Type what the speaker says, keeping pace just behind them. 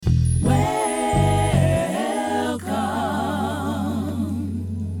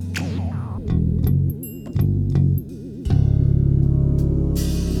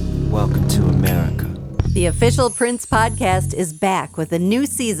Official Prince Podcast is back with a new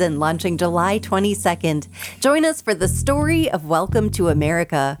season launching July 22nd. Join us for the story of Welcome to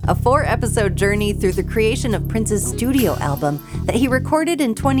America, a 4-episode journey through the creation of Prince's studio album that he recorded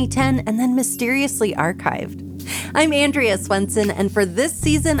in 2010 and then mysteriously archived. I'm Andrea Swenson, and for this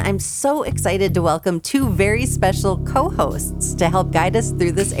season, I'm so excited to welcome 2 very special co-hosts to help guide us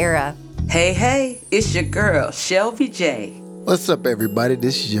through this era. Hey, it's your girl, Shelby J. What's up, everybody?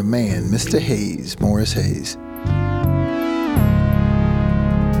 This is your man, Mr. Hayes, Morris Hayes.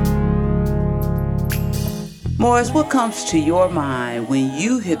 Morris, what comes to your mind when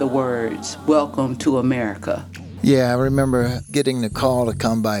you hear the words, Welcome to America? Yeah, I remember getting the call to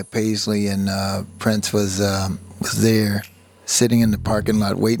come by Paisley, and Prince was there sitting in the parking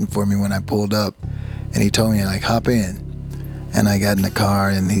lot waiting for me when I pulled up, and he told me, hop in. And I got in the car,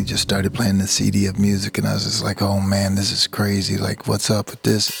 and he just started playing the CD of music, and I was just like, oh man, this is crazy. Like, what's up with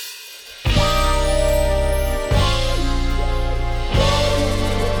this? Here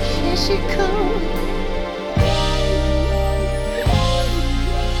she comes.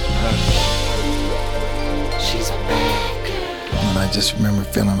 She's back. And I just remember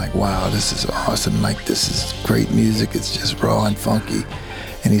feeling like, wow, this is awesome. Like, this is great music. It's just raw and funky.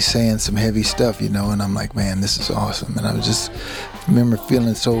 And he's saying some heavy stuff, and I'm like, man, this is awesome. And I was just remember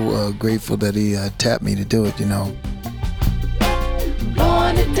feeling so grateful that he tapped me to do it, Born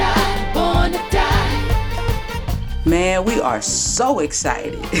to die, born to die. Man, we are so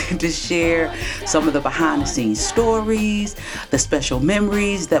excited to share some of the behind-the-scenes stories, the special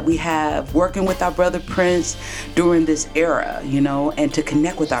memories that we have working with our brother Prince during this era, and to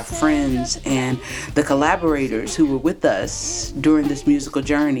connect with our friends and the collaborators who were with us during this musical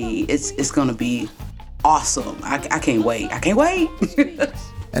journey. It's going to be awesome. I can't wait. I can't wait.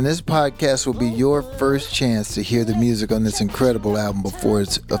 And this podcast will be your first chance to hear the music on this incredible album before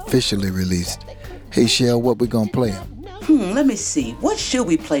it's officially released. Hey, Shell, what we gonna play? Let me see. What should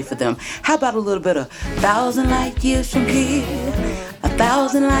we play for them? How about a little bit of 1,000 light years from here?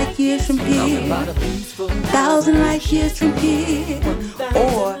 1,000 light years from here. 1,000 light years from here.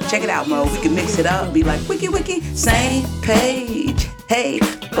 Or, check it out, Mo. We can mix it up. Be like, wiki, wiki, same page. Hey,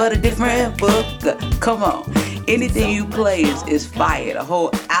 but a different book. Come on. Anything you play is fire. The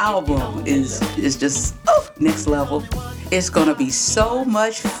whole album is just next level. It's gonna be so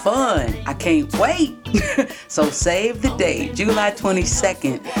much fun. I can't wait. So save the date, July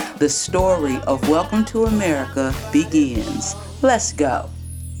 22nd. The story of Welcome to America begins. Let's go.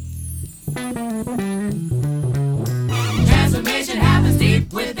 Transformation happens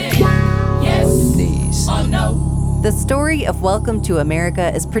deep within. Yes. Oh no. The story of Welcome to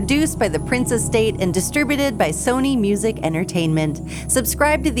America is produced by the Prince Estate and distributed by Sony Music Entertainment.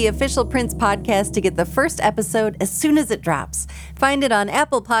 Subscribe to the Official Prince Podcast to get the first episode as soon as it drops. Find it on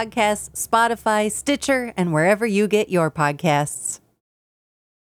Apple Podcasts, Spotify, Stitcher, and wherever you get your podcasts.